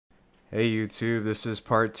Hey YouTube, this is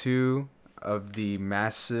part 2 of the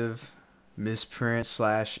massive misprint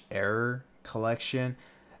slash error collection.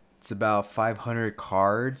 It's about 500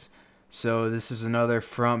 cards. So this is another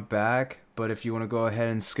front back, but if you want to go ahead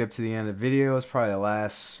and skip to the end of the video, it's probably the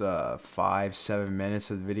last 5-7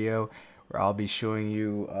 minutes of the video where I'll be showing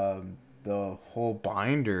you the whole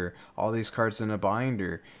binder, all these cards in a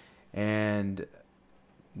binder. And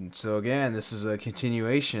so again, this is a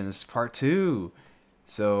continuation, this is part 2.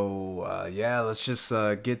 So yeah, let's just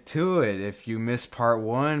get to it. If you missed part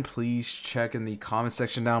 1, please check in the comment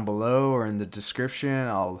section down below or in the description.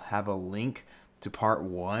 I'll have a link to part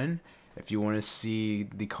 1 if you want to see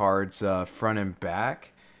the cards front and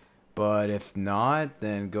back. But if not,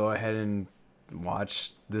 then go ahead and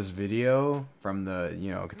watch this video from the,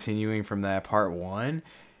 continuing from that part 1.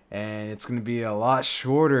 And it's going to be a lot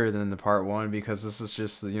shorter than the part 1 because this is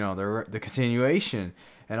just, the continuation.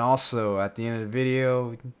 And also, at the end of the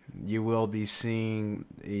video, you will be seeing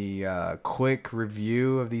a quick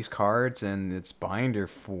review of these cards and its binder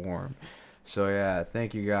form. So yeah,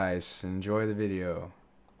 thank you guys. Enjoy the video.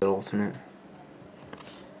 Alternate.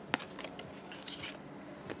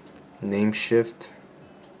 Name shift.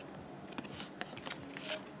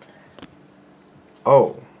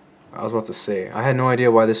 Oh, I was about to say, I had no idea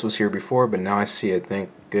why this was here before, but now I see it. Thank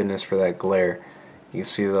goodness for that glare. You can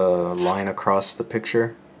see the line across the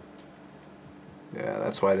picture. Yeah,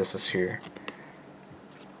 that's why this is here.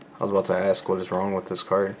 I was about to ask what is wrong with this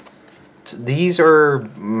card. These are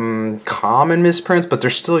common misprints, but they're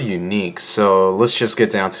still unique, so let's just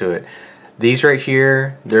get down to it. These right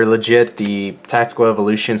here, they're legit the Tactical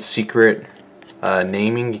Evolution secret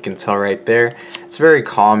naming. You can tell right there. It's very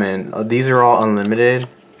common. These are all unlimited.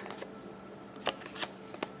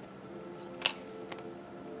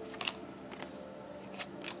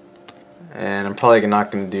 And I'm probably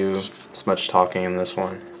not going to do as much talking in this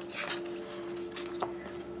one.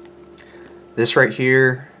 This right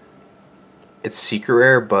here, it's secret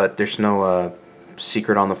rare, but there's no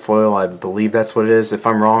secret on the foil. I believe that's what it is. If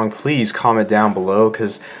I'm wrong, please comment down below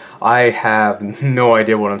because I have no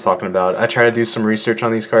idea what I'm talking about. I try to do some research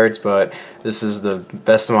on these cards, but this is the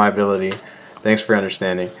best of my ability. Thanks for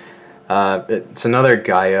understanding. It's another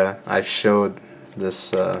Gaia. I showed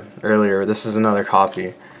this earlier. This is another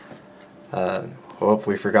copy. Oh,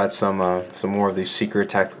 we forgot some more of these secret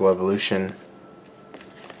Tactical Evolution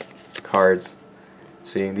cards.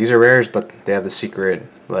 See, these are rares, but they have the secret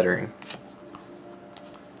lettering.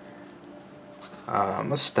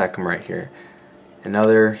 Let's stack them right here.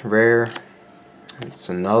 Another rare. It's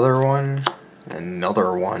another one.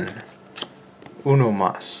 Another one. Uno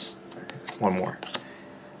más. One more.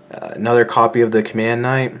 Another copy of the Command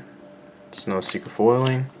Knight. There's no secret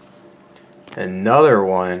foiling. Another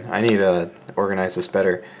one. I need to organize this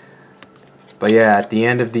better. But yeah, at the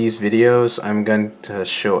end of these videos, I'm going to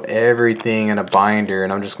show everything in a binder,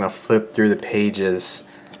 and I'm just going to flip through the pages.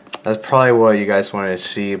 That's probably what you guys wanted to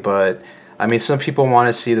see, but I mean, some people want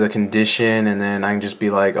to see the condition, and then I can just be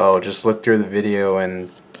like, oh, just look through the video,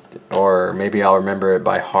 or maybe I'll remember it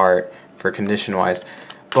by heart for condition-wise.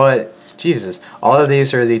 But Jesus, all of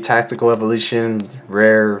these are the Tactical Evolution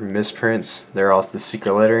rare misprints. They're all the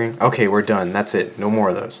secret lettering. Okay, we're done. That's it. No more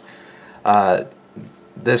of those.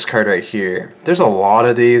 This card right here. There's a lot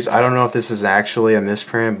of these. I don't know if this is actually a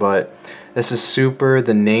misprint, but this is super.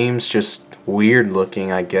 The name's just weird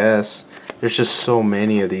looking, I guess. There's just so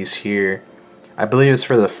many of these here. I believe it's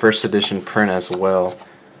for the first edition print as well.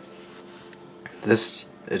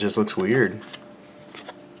 It just looks weird.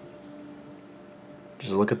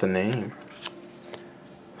 Just look at the name.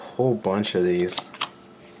 Whole bunch of these.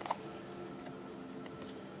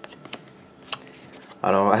 I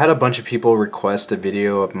don't know. I had a bunch of people request a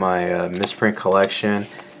video of my misprint collection,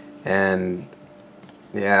 and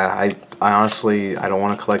yeah, I honestly I don't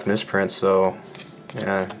want to collect misprints, so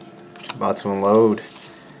yeah, about to unload.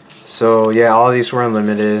 So yeah, all of these were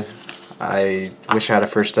unlimited. I wish I had a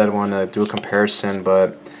first ed one to do a comparison,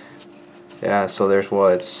 but yeah, so there's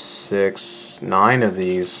what, 9 of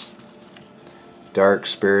these. Dark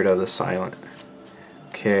Spirit of the Silent.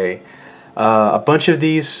 Okay, a bunch of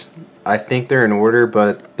these, I think they're in order,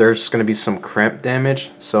 but there's going to be some crimp damage,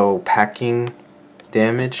 so packing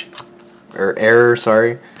damage, or error,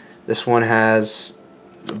 sorry. This one has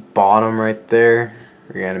the bottom right there,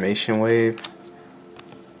 reanimation wave.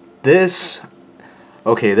 This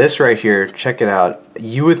right here, check it out.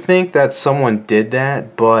 You would think that someone did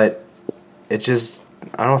that, but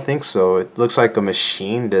I don't think so. It looks like a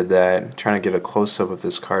machine did that. I'm trying to get a close-up of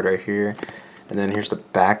this card right here. And then here's the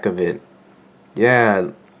back of it. Yeah,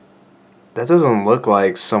 that doesn't look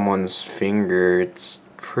like someone's finger. It's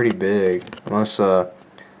pretty big. Unless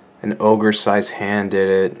an ogre-sized hand did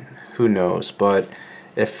it. Who knows? But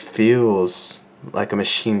it feels like a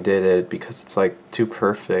machine did it because it's like too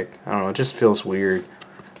perfect. I don't know. It just feels weird.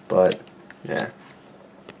 But yeah.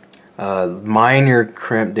 Minor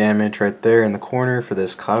crimp damage right there in the corner for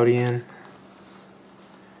this Cloudian.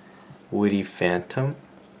 Witty Phantom.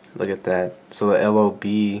 Look at that. So the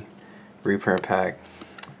LOB reprint pack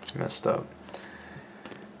messed up.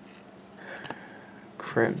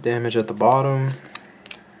 Crimp damage at the bottom.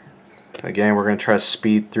 Again, we're going to try to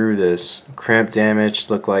speed through this. Cramp damage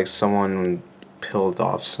look like someone peeled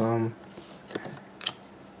off some.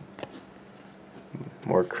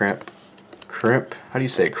 More crimp. Crimp? How do you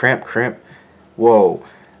say it? Cramp, crimp? Whoa.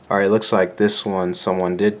 Alright, looks like this one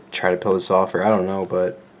someone did try to peel this off, or I don't know,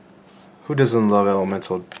 but who doesn't love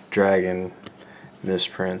Elemental Dragon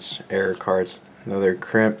misprints, error cards? Another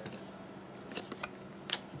crimp.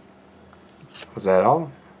 Was that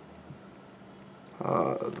all?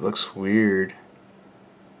 Looks weird.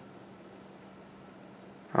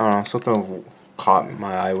 I don't know, something caught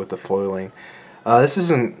my eye with the foiling. This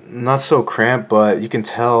isn't not so cramped, but you can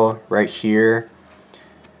tell right here.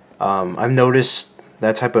 I've noticed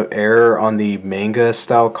that type of error on the manga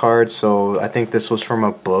style cards, so I think this was from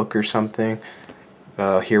a book or something.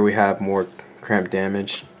 Here we have more cramp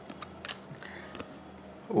damage.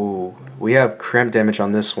 Ooh, we have cramp damage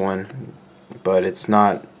on this one, but it's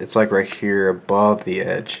not. It's like right here above the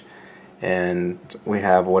edge, and we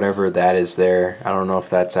have whatever that is there. I don't know if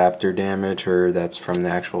that's after damage or that's from the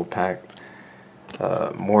actual pack.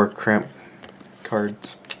 More cramp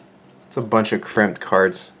cards. It's a bunch of cramped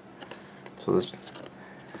cards. So this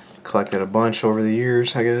collected a bunch over the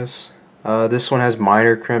years, I guess. This one has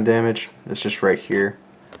minor cramp damage. It's just right here.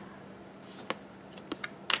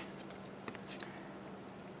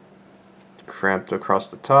 Cramped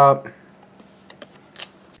across the top.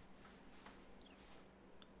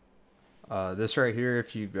 This right here,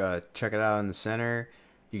 if you check it out in the center,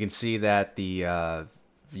 you can see that the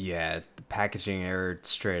the packaging error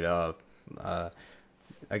straight up.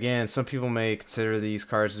 Again, some people may consider these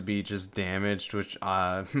cards to be just damaged, which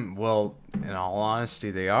well, in all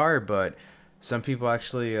honesty, they are. But some people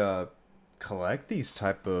actually collect these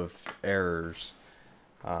type of errors.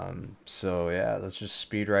 So yeah, let's just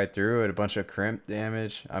speed right through it. A bunch of crimp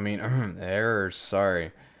damage. I mean, errors.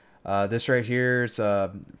 Sorry. This right here is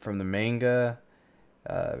from the manga.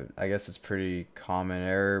 I guess it's pretty common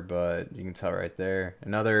error, but you can tell right there.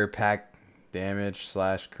 Another pack damage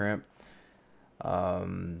slash crimp.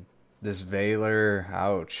 This Veiler,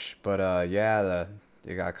 ouch. But yeah,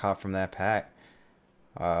 it got caught from that pack.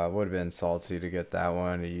 Would have been salty to get that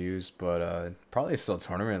one to use, but probably still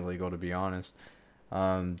tournament legal to be honest.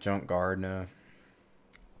 Junk Gardner.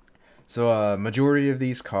 So majority of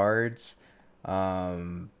these cards are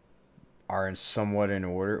somewhat in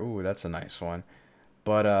order. Ooh, that's a nice one.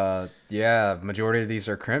 But yeah, majority of these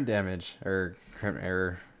are crimp damage or crimp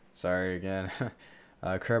error. Sorry again.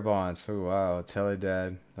 Crebons. Oh wow,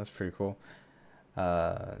 Teledad. That's pretty cool.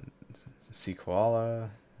 Uh, Sea Koala,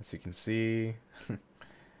 as you can see.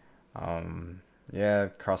 Yeah,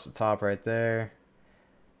 across the top right there.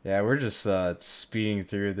 Yeah, we're just speeding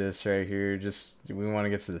through this right here. Just we want to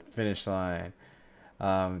get to the finish line.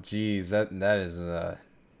 Geez, that is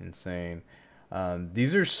insane.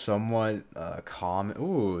 These are somewhat common.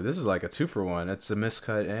 Ooh, this is like a 2-for-1. It's a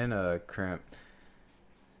miscut and a cramp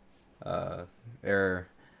error.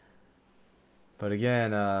 But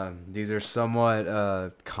again, these are somewhat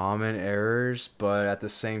common errors, but at the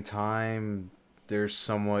same time, they're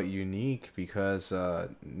somewhat unique because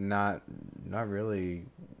not really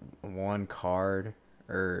one card,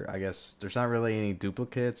 or I guess there's not really any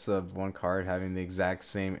duplicates of one card having the exact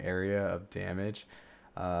same area of damage.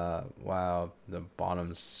 Wow, the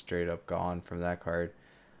bottom's straight up gone from that card.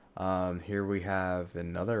 Here we have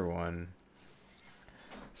another one.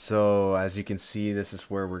 So as you can see, this is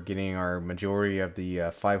where we're getting our majority of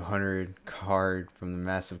the 500 card from the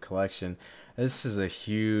massive collection. This is a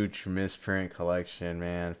huge misprint collection,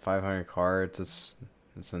 man. 500 cards, it's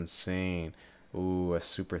insane. Ooh, a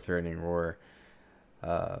super threatening roar.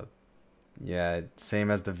 Yeah, same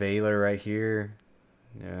as the Veiler right here.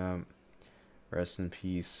 Yeah, rest in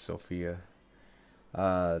peace, Sophia.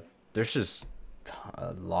 There's just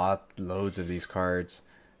loads of these cards.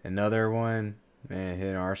 Another one. Man,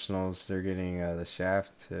 Hidden Arsenals, they're getting the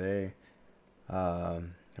shaft today. Or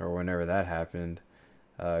whenever that happened.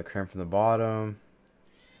 Crimp from the bottom.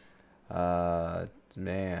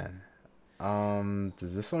 Man.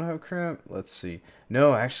 Does this one have crimp? Let's see.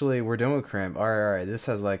 No, actually, we're done with crimp. Alright. This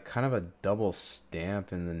has like kind of a double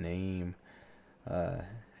stamp in the name.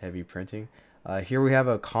 Heavy printing. Here we have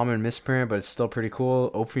a common misprint, but it's still pretty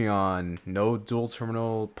cool. Ophion, no dual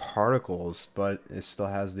terminal particles, but it still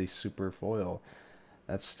has the super foil.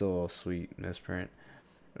 That's still a sweet misprint.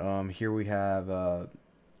 Here we have,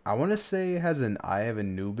 I want to say it has an Eye of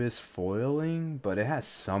Anubis foiling, but it has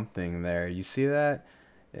something there. You see that?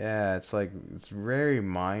 Yeah, it's like, it's very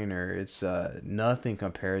minor. It's nothing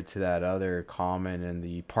compared to that other common in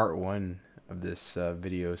the part one of this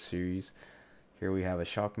video series. Here we have a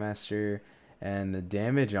Shockmaster, and the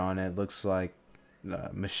damage on it looks like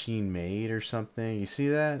machine made or something. You see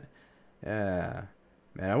that? Yeah.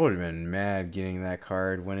 Man, I would have been mad getting that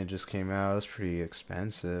card when it just came out. It was pretty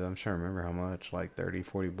expensive. I'm trying to remember how much, like 30,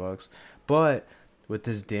 40 bucks. But with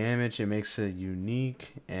this damage, it makes it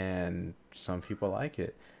unique, and some people like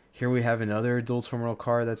it. Here we have another dual terminal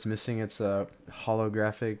card that's missing its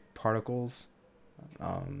holographic particles.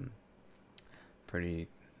 Um, Pretty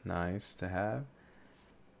nice to have.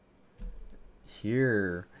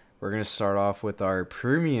 Here, we're going to start off with our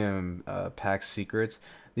premium pack secrets.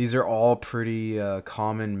 These are all pretty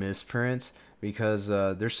common misprints because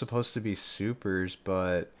they're supposed to be supers,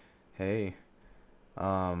 but hey,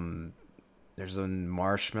 um, there's a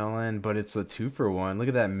marshmallow, but it's a 2-for-1. Look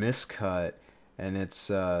at that miscut, and it's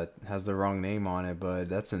has the wrong name on it, but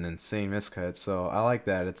that's an insane miscut. So I like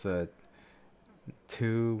that. It's a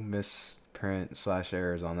 2 misprint slash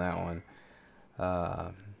errors on that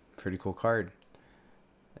one. Pretty cool card.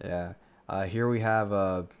 Yeah. Here we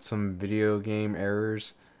have some video game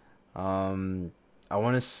errors. Um, I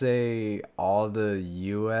want to say all the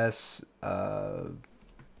US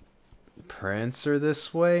prints are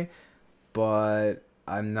this way, but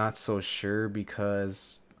I'm not so sure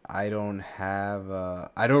because I don't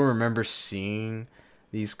remember seeing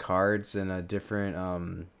these cards in a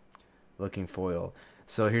different looking foil.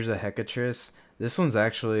 So here's a Hecatrice. This one's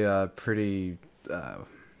actually pretty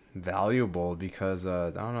valuable because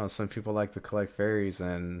I don't know, some people like to collect fairies,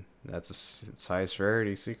 and that's its highest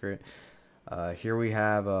rarity secret. Here we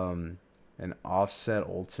have an offset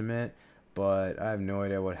ultimate, but I have no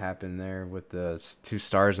idea what happened there with the 2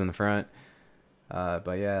 stars in the front.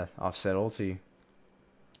 But yeah, offset ulti.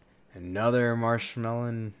 Another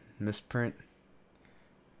marshmallow misprint.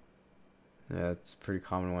 Yeah, it's a pretty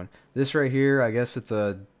common one. This right here, I guess it's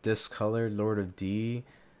a discolored Lord of D.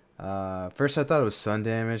 First I thought it was sun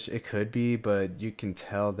damage. It could be, but you can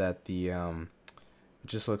tell that the it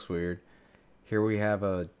just looks weird. Here we have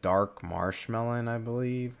a dark marshmallow, I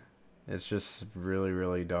believe. It's just really,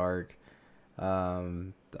 really dark.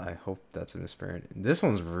 I hope that's a misprint. This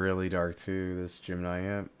one's really dark too, this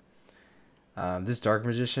Gemini Imp. This Dark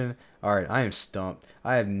Magician. Alright, I am stumped.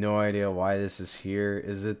 I have no idea why this is here.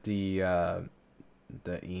 Is it the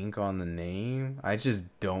ink on the name? I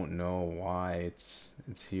just don't know why it's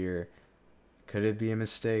here. Could it be a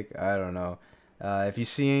mistake? I don't know. If you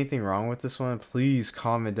see anything wrong with this one, please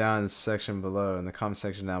comment down in the section below, in the comment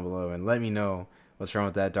section down below, and let me know what's wrong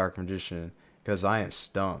with that Dark Magician, because I am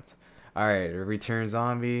stumped. Alright, Return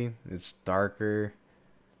Zombie. It's darker.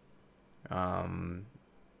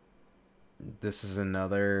 This is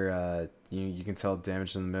another, you can tell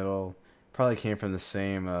damage in the middle. Probably came from the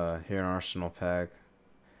same Hidden Arsenal pack.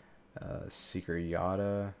 Secret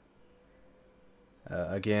Yada.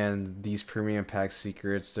 Again, these premium pack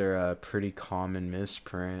secrets, they're a pretty common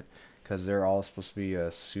misprint because they're all supposed to be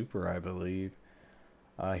a super, I believe.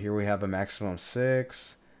 Here we have a maximum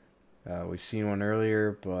 6. We've seen one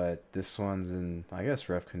earlier, but this one's in, I guess,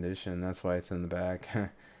 rough condition. That's why it's in the back.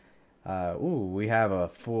 Ooh, we have a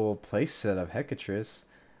full place set of Hecatrice.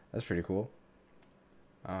 That's pretty cool.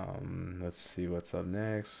 Let's see what's up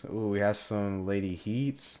next. Ooh, we have some Lady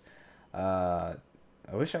Heats. I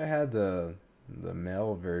wish I had the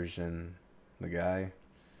male version, the guy.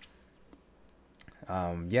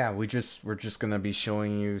 Yeah, we're just gonna be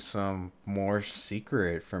showing you some more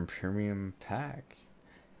secret from premium pack.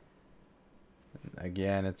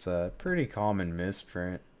 Again, it's a pretty common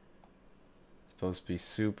misprint. It's supposed to be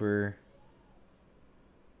super.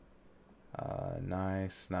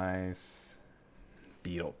 Nice.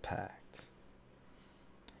 Beetle packed.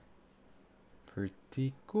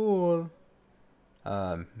 Pretty cool.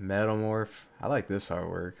 Metamorph. I like this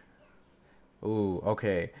artwork. Ooh,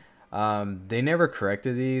 okay. They never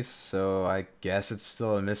corrected these, so I guess it's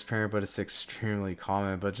still a misprint, but it's extremely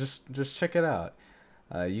common. But just check it out.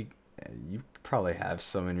 You probably have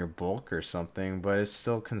some in your bulk or something, but it's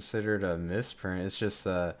still considered a misprint. It's just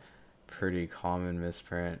a pretty common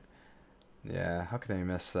misprint. Yeah, how can they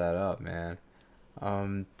mess that up, man?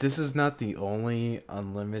 This is not the only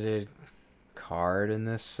unlimited card in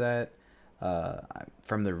this set.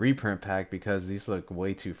 From the reprint pack, because these look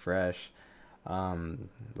way too fresh.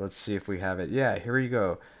 Let's see if we have it. Yeah, here we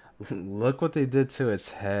go. Look what they did to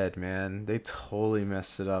its head, man. They totally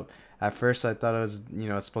messed it up. At first, I thought it was,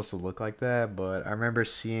 it's supposed to look like that, but I remember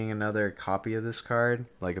seeing another copy of this card,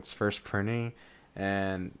 like its first printing,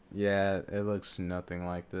 and yeah, it looks nothing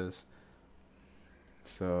like this.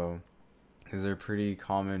 So, these are pretty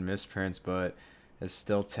common misprints, but it's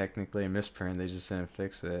still technically a misprint. They just didn't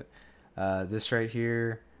fix it. This right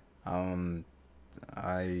here, um,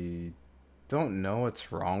 I don't know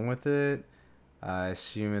what's wrong with it. I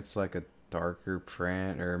assume it's like a darker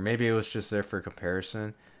print, or maybe it was just there for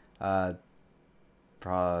comparison. Uh,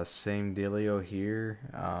 Same dealio here.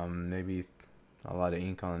 Maybe a lot of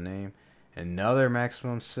ink on the name. Another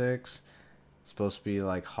maximum 6. It's supposed to be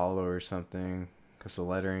like hollow or something, because the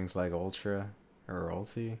lettering's like ultra or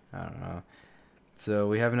ulti. I don't know. So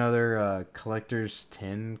we have another collector's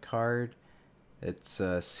tin card. It's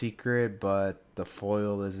a secret, but the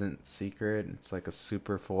foil isn't secret. It's like a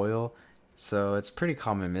super foil. So it's pretty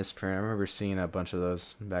common misprint. I remember seeing a bunch of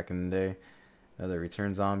those back in the day. Another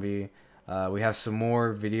return zombie. We have some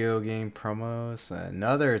more video game promos.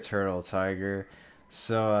 Another turtle tiger.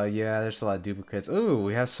 So yeah, there's a lot of duplicates. Ooh,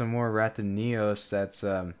 we have some more Wrath of Neos. That's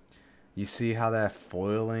you see how that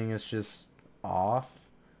foiling is just off?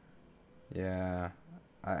 Yeah,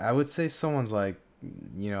 I would say someone's like,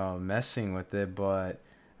 messing with it, but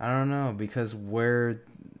I don't know because where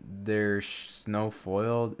there's no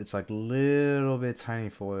foil, it's like little bit tiny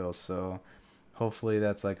foil. So hopefully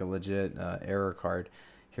that's like a legit error card.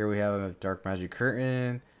 Here we have a Dark Magic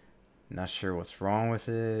Curtain. Not sure what's wrong with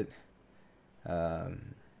it.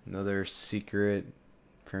 Another secret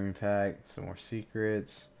premium pack. Some more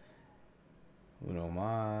secrets. Uno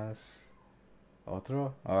más.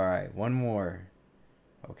 Otro? Alright, one more.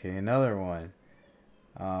 Okay, another one.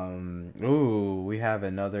 Ooh, we have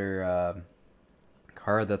another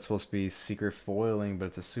card that's supposed to be secret foiling, but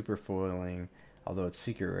it's a super foiling, although it's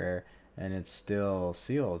secret rare, and it's still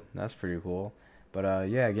sealed. That's pretty cool. But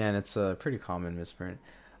yeah, again, it's a pretty common misprint.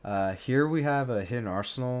 Here we have a Hidden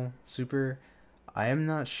Arsenal super. I am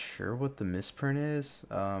not sure what the misprint is.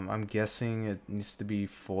 I'm guessing it needs to be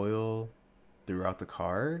foil throughout the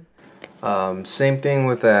card. Same thing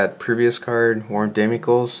with that previous card, Warm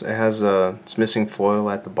Demicles. It's missing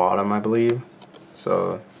foil at the bottom, I believe.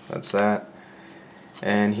 So that's that.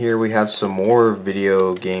 And here we have some more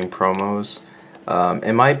video game promos.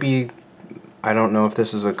 It might be, I don't know if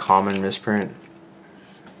this is a common misprint.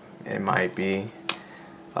 It might be.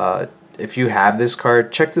 If you have this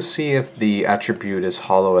card, check to see if the attribute is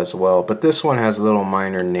hollow as well. But this one has a little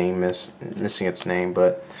minor name missing its name,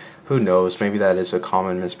 but who knows? Maybe that is a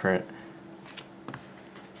common misprint.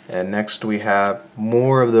 And next we have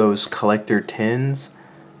more of those collector tins.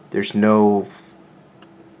 There's no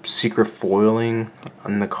secret foiling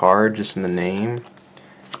on the card, just in the name.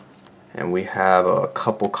 And we have a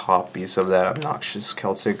couple copies of that obnoxious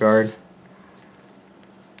Celtic guard.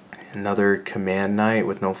 Another Command Knight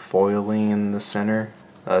with no foiling in the center.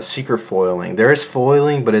 Secret foiling. There is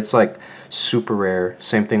foiling, but it's like super rare.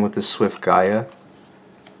 Same thing with the Swift Gaia.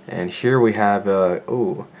 And here we have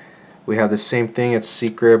we have the same thing. It's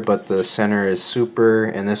secret, but the center is super,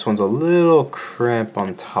 and this one's a little crimp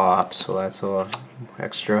on top, so that's a little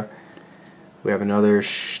extra. We have another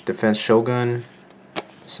Defense Shogun.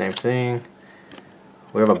 Same thing.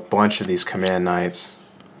 We have a bunch of these Command Knights.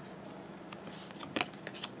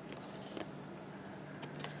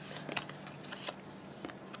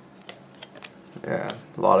 Yeah,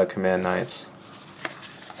 a lot of Command Knights.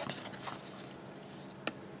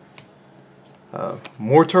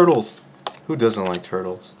 More turtles. Who doesn't like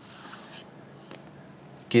turtles?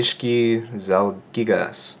 Gishki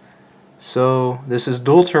Zalgigas. So this is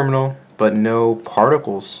dual terminal, but no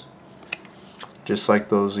particles. Just like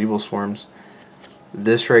those evil swarms.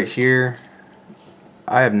 This right here,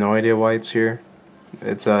 I have no idea why it's here.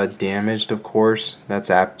 It's damaged, of course. That's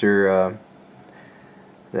after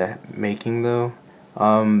that making, though.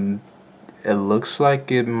 It looks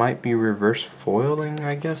like it might be reverse foiling,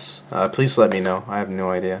 I guess. Please let me know. I have no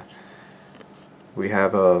idea. We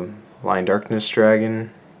have a Line Darkness Dragon.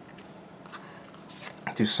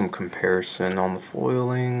 Do some comparison on the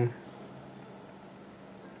foiling.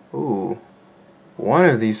 Ooh, one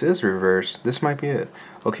of these is reverse. This might be it.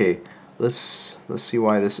 Okay, let's see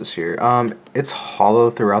why this is here. It's hollow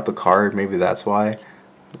throughout the card. Maybe that's why.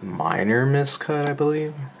 Minor miscut, I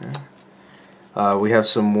believe. Yeah. We have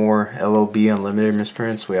some more LOB Unlimited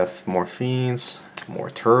misprints. We have more Fiends, more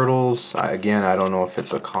Turtles. Again, I don't know if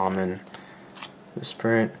it's a common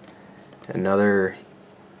misprint. Another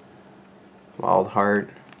Wild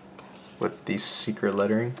Heart with the secret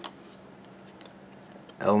lettering.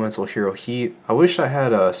 Elemental Hero Heat. I wish I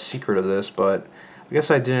had a secret of this, but I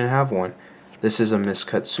guess I didn't have one. This is a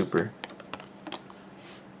miscut super.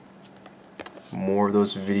 More of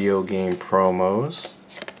those video game promos.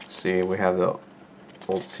 See, we have the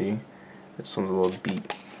ulti. This one's a little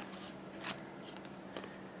beat.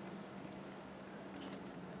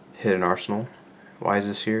 Hidden Arsenal. Why is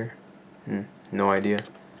this here? No idea.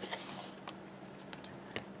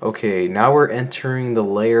 Okay, now we're entering the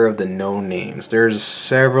layer of the no names. There's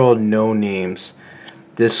several no names.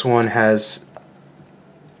 This one has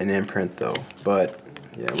an imprint though, but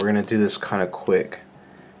yeah, we're gonna do this kind of quick.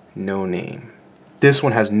 No name. This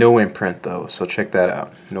one has no imprint though, so check that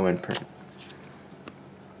out. No imprint.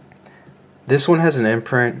 This one has an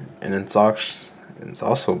imprint, and it's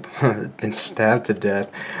also been stabbed to death.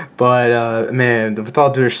 But man, with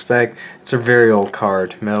all due respect, it's a very old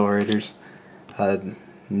card, Metal Raiders.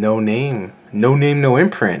 No name, no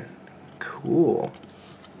imprint. Cool.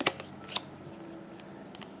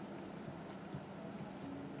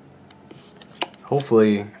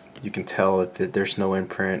 Hopefully you can tell if there's no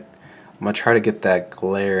imprint. I'm gonna try to get that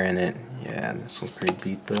glare in it. Yeah, this one's pretty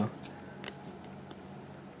beat though.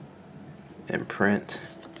 Imprint.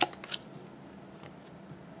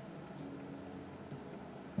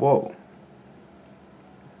 Whoa.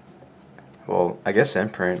 Well, I guess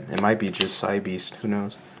imprint. It might be just Side Beast. Who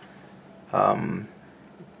knows?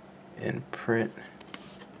 Imprint.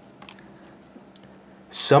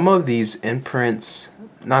 Some of these imprints,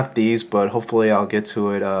 not these, but hopefully I'll get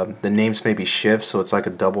to it. The names maybe shift, so it's like a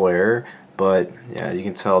double error. But yeah, you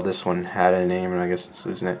can tell this one had a name, and I guess it's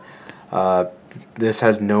losing it. This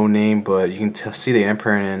has no name, but you can see the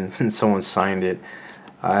imprint, and someone signed it.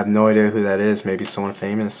 I have no idea who that is. Maybe someone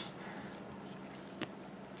famous.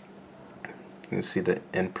 You can see the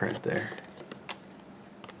imprint there.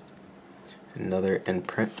 Another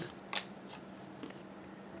imprint.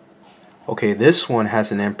 Okay, this one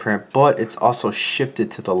has an imprint, but it's also shifted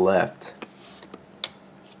to the left.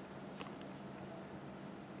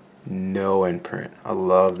 No imprint. I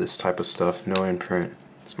love this type of stuff. No imprint.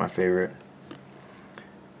 It's my favorite.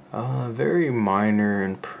 Very minor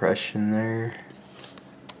impression there.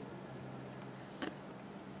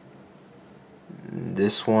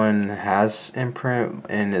 This one has imprint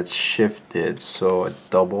and it's shifted, so a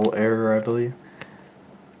double error, I believe.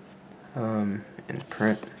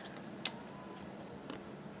 Imprint.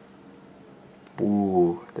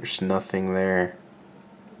 Ooh, there's nothing there.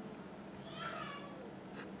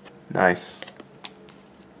 Nice.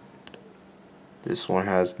 This one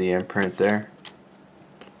has the imprint there.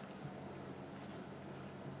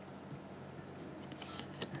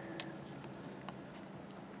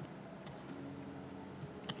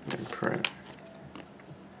 Imprint.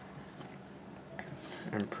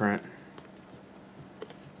 Imprint.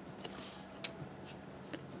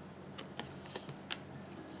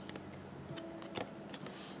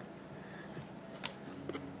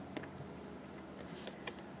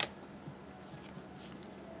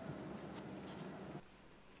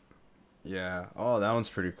 Yeah. Oh, that one's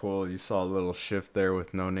pretty cool. You saw a little shift there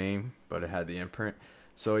with no name, but it had the imprint.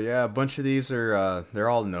 So yeah, a bunch of these are they're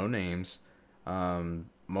all no names.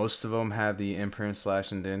 Most of them have the imprint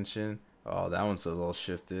slash indentation. Oh, that one's a little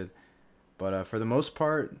shifted, but for the most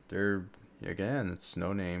part, they're again it's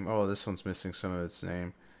no name. Oh, this one's missing some of its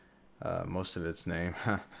name. Most of its name.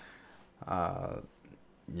 uh,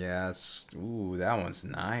 yeah. Ooh, that one's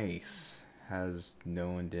nice. Has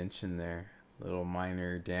no indentation there. Little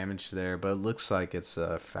minor damage there, but it looks like it's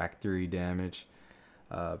factory damage.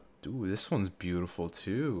 Ooh, this one's beautiful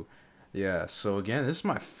too. Yeah, so again, this is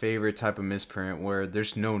my favorite type of misprint where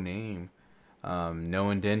there's no name,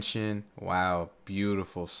 no indentation. Wow,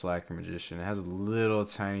 beautiful Slacker Magician. It has a little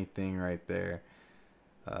tiny thing right there.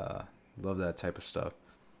 Love that type of stuff.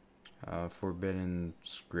 Forbidden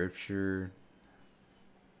Scripture.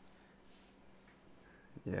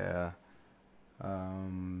 Yeah.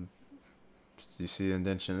 So you see the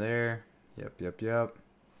indentation there? Yep.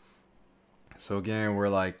 So again, we're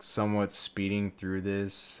like somewhat speeding through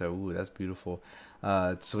this. So ooh, that's beautiful.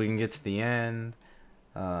 So we can get to the end.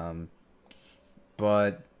 But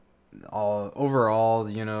overall,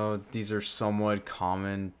 you know, these are somewhat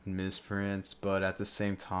common misprints, but at the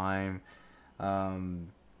same time,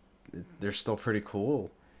 they're still pretty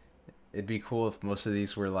cool. It'd be cool if most of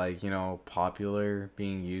these were like, you know, popular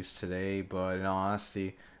being used today, but in all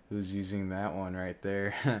honesty, who's using that one right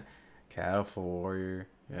there? Catapult Warrior.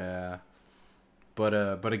 Yeah.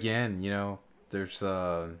 But again, you know, there's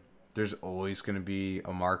always going to be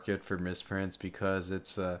a market for misprints because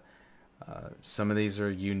it's some of these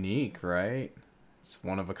are unique, right? It's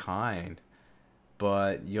one of a kind.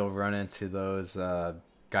 But you'll run into those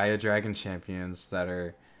Gaia Dragon champions that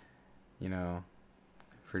are, you know,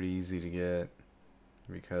 pretty easy to get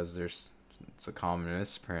because it's a common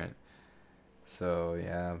misprint. So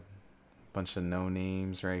yeah, bunch of no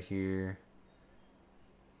names right here.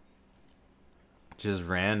 Just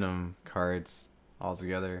random cards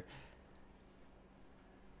altogether.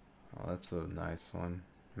 Oh, that's a nice one.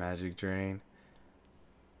 Magic Drain.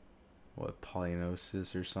 What,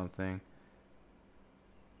 Polynosis or something?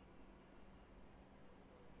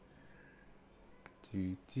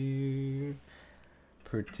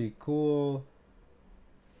 Pretty cool.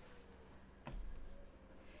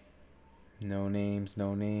 No names,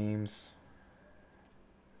 no names.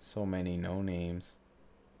 So many no names.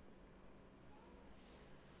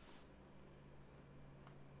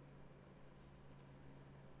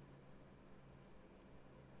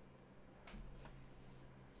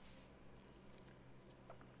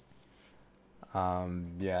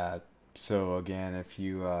 Yeah. So again, if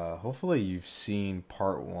you hopefully you've seen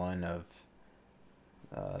part one of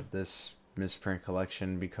this misprint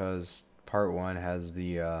collection, because part one has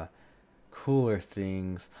the cooler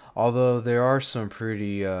things. Although there are some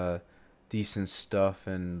pretty decent stuff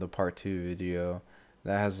in the part two video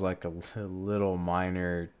that has like a little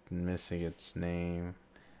minor missing its name,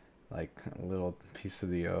 like a little piece of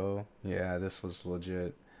the O. Yeah, this was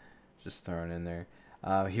legit. Just thrown in there.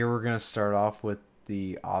 Here we're gonna start off with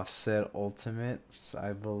the offset ultimates,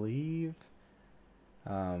 I believe.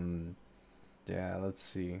 Um, yeah, let's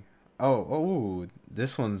see. Oh,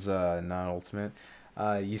 this one's not ultimate.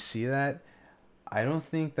 You see that? I don't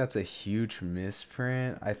think that's a huge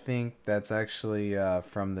misprint. I think that's actually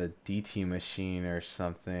from the DT machine or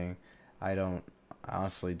something. I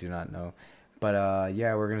honestly do not know. But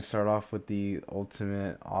yeah, we're gonna start off with the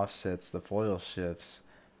ultimate offsets, the foil shifts.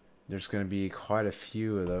 There's gonna be quite a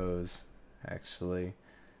few of those, actually.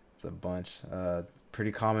 It's a bunch.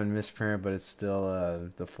 Pretty common misprint, but it's still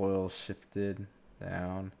the foil shifted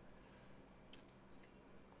down.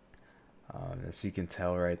 As you can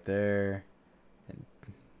tell right there, and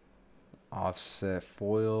offset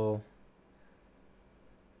foil,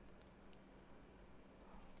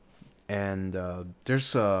 and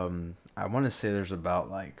there's I want to say there's about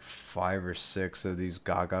like 5 or 6 of these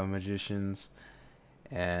Gaga magicians,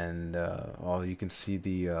 and well, you can see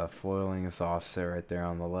the foiling is offset right there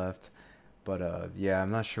on the left. But yeah,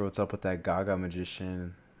 I'm not sure what's up with that Gaga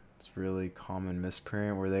magician. It's really common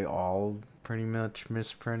misprint. Were they all pretty much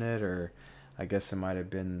misprinted, or I guess it might have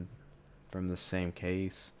been from the same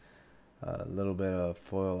case. A little bit of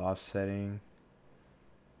foil offsetting.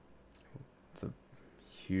 It's a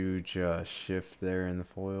huge shift there in the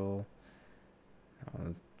foil.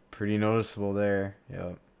 It's pretty noticeable there.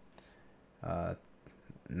 Yep. Uh,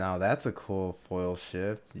 Now that's a cool foil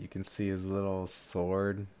shift. You can see his little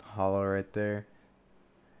sword hollow right there.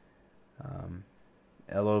 Um,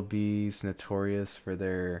 LOB's notorious for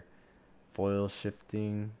their foil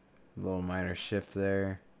shifting. A little minor shift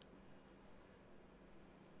there.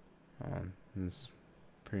 It's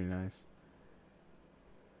pretty nice.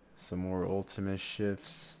 Some more ultimate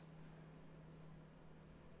shifts.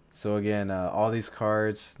 So again, all these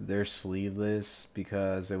cards, they're sleeveless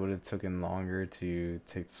because it would have taken longer to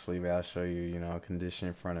take the sleeve out, show you,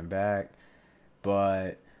 condition front and back.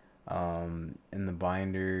 But in the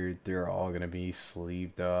binder, they're all going to be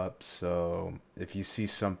sleeved up. So if you see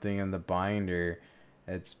something in the binder,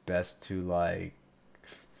 it's best to like,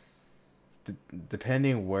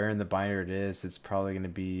 depending where in the binder it is, it's probably going to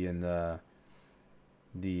be in the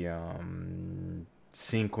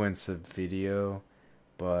sequence of video,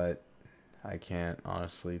 but I can't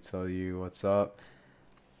honestly tell you what's up.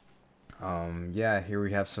 Yeah, here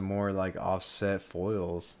we have some more like offset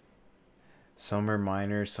foils. Some are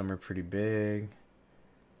minor, some are pretty big.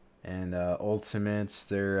 And ultimates,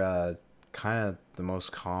 they're kind of the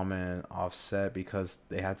most common offset because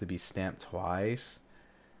they have to be stamped twice.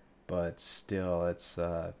 But still, it's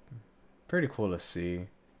pretty cool to see.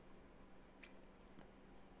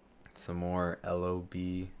 Some more LOB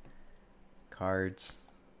cards.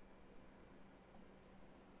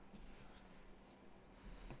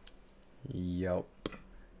 Yep. You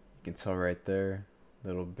can tell right there.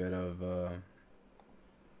 Little bit of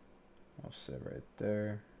offset right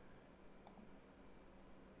there.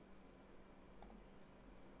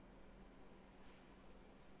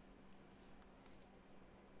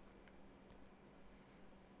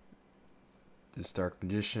 This Dark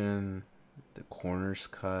Magician, the corners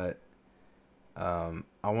cut.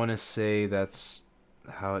 I want to say that's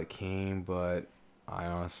how it came, but I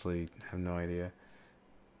honestly have no idea.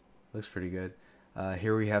 Looks pretty good.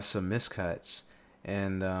 Here we have some miscuts,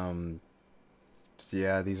 and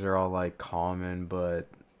yeah, these are all like common, but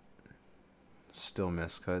Still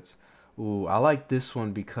miscuts. Ooh, I like this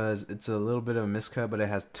one because it's a little bit of a miscut, but it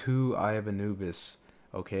has two Eye of Anubis.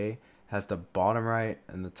 Okay, has the bottom right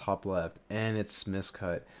and the top left, and it's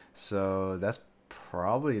miscut. So that's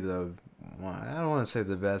probably the one. I don't want to say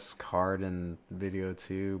the best card in video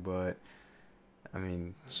two, but I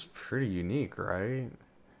mean it's pretty unique, right?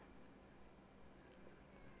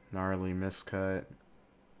 Gnarly miscut.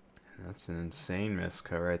 That's an insane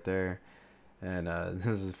miscut right there. And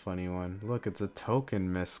this is a funny one. Look, it's a token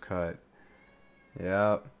miscut.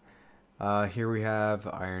 Yep. Here we have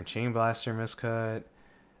Iron Chain Blaster miscut.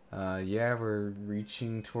 Yeah, we're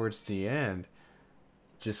reaching towards the end.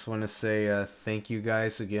 Just want to say thank you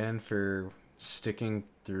guys again for sticking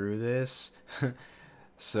through this.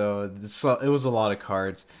 So it was a lot of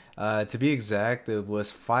cards. To be exact, it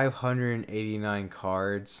was 589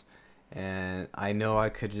 cards, and I know I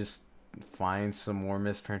could just find some more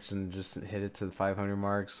misprints and just hit it to the 500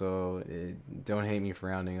 mark. So don't hate me for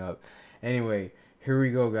rounding up. Anyway, here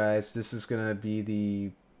we go, guys. This is gonna be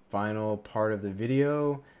the final part of the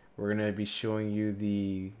video. We're gonna be showing you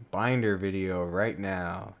the binder video right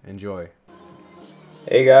now. Enjoy.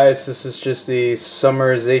 Hey guys, this is just the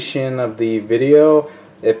summarization of the video.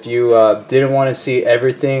 If you didn't want to see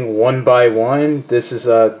everything one by one, this is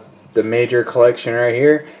the major collection right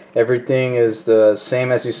here. Everything is the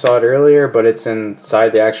same as you saw it earlier, but it's inside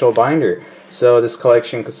the actual binder. So this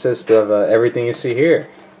collection consists of everything you see here.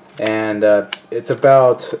 And it's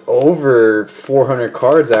about over 400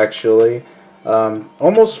 cards actually.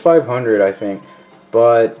 Almost 500 I think.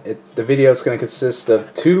 But the video is going to consist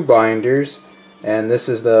of 2 binders. And this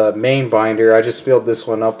is the main binder. I just filled this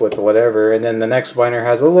one up with whatever. And then the next binder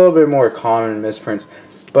has a little bit more common misprints.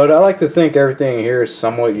 But I like to think everything here is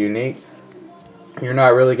somewhat unique. You're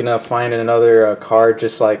not really going to find another card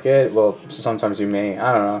just like it. Well, sometimes you may.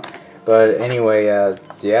 I don't know. But anyway,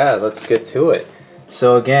 yeah, let's get to it.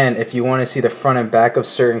 So again, if you want to see the front and back of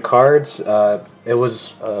certain cards, it was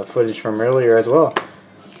footage from earlier as well.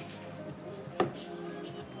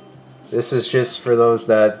 This is just for those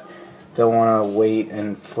that don't want to wait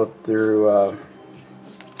and flip through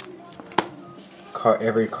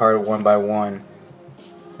every card one by one.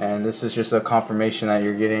 And this is just a confirmation that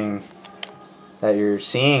you're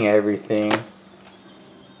seeing everything.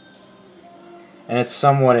 And it's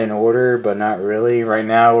somewhat in order, but not really. Right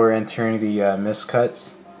now we're entering the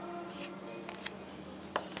miscuts.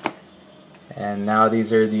 And now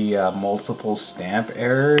these are the multiple stamp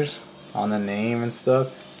errors on the name and stuff.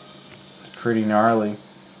 It's pretty gnarly.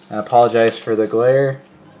 I apologize for the glare.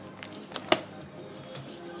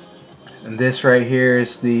 And this right here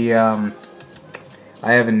is the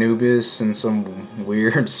I have Anubis in some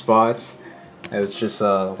weird spots. It's just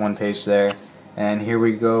one page there. And here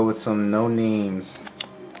we go with some no names.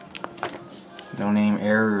 No name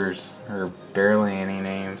errors, or barely any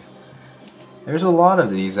names. There's a lot of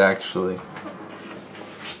these actually.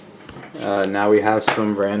 Now we have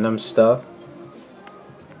some random stuff.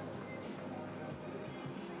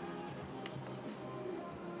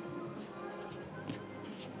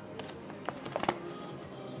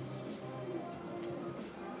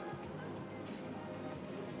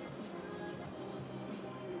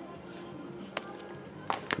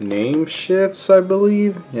 Name shifts, I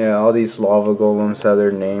believe. Yeah, all these lava golems have their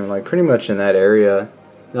name like pretty much in that area.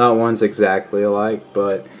 Not one's exactly alike,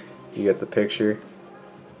 but you get the picture.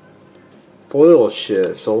 Foil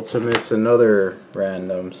shifts, ultimates, and other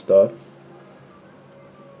random stuff.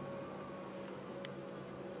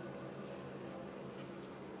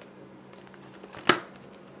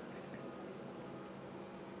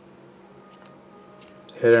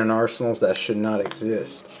 Hidden arsenals that should not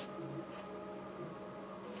exist.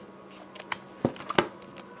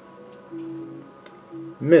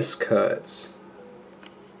 Miscuts.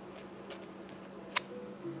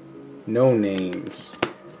 No names.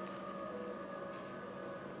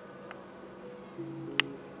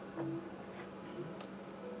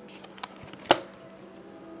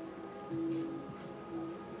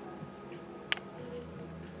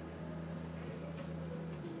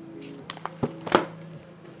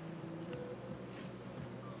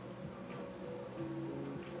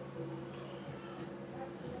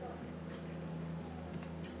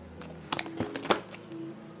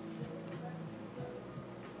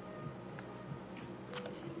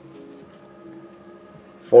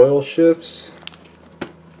 Foil shifts.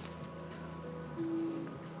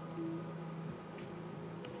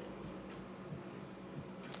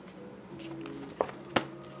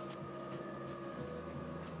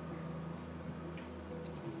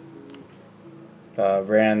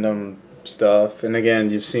 Random stuff, and again,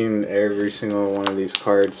 you've seen every single one of these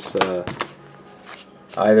cards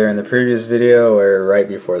either in the previous video or right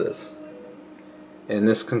before this. And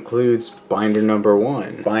this concludes binder number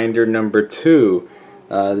 1. Binder number 2.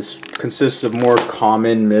 This consists of more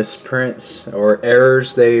common misprints or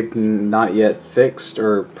errors they've not yet fixed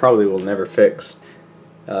or probably will never fix.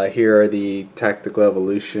 Here are the Tactical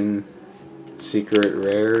Evolution secret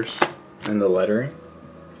rares and the lettering.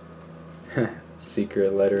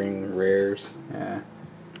 Secret lettering rares. Yeah.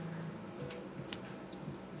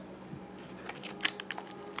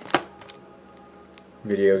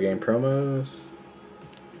 Video game promos.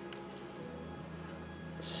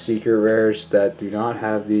 Secret rares that do not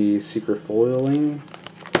have the secret foiling.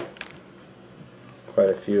 Quite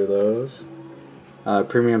a few of those.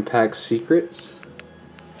 Premium pack secrets.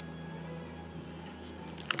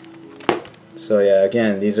 So yeah,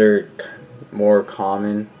 again, these are more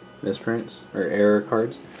common misprints or error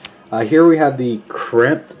cards. Here we have the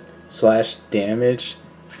crimped / damaged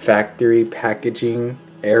factory packaging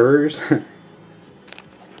errors.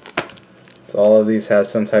 So all of these have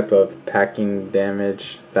some type of packing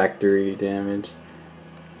damage, factory damage.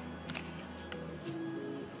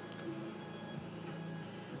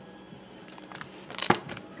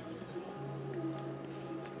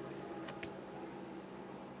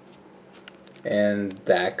 And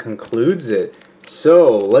that concludes it.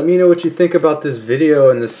 So let me know what you think about this video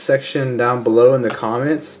in the section down below in the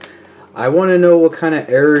comments. I want to know what kind of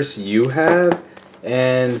errors you have.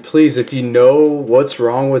 And please, if you know what's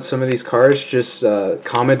wrong with some of these cards, just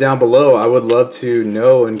comment down below. I would love to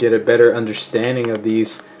know and get a better understanding of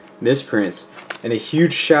these misprints. And a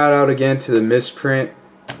huge shout out again to the Misprint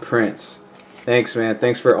prints. Thanks, man.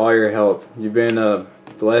 Thanks for all your help. You've been a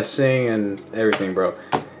blessing and everything, bro.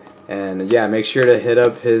 And yeah, make sure to hit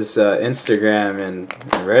up his Instagram and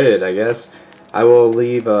Reddit, I guess. I will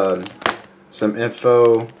leave some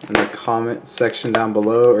info in the comment section down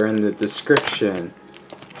below or in the description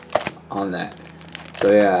on that.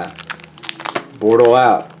 So yeah, Bortle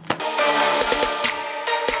out.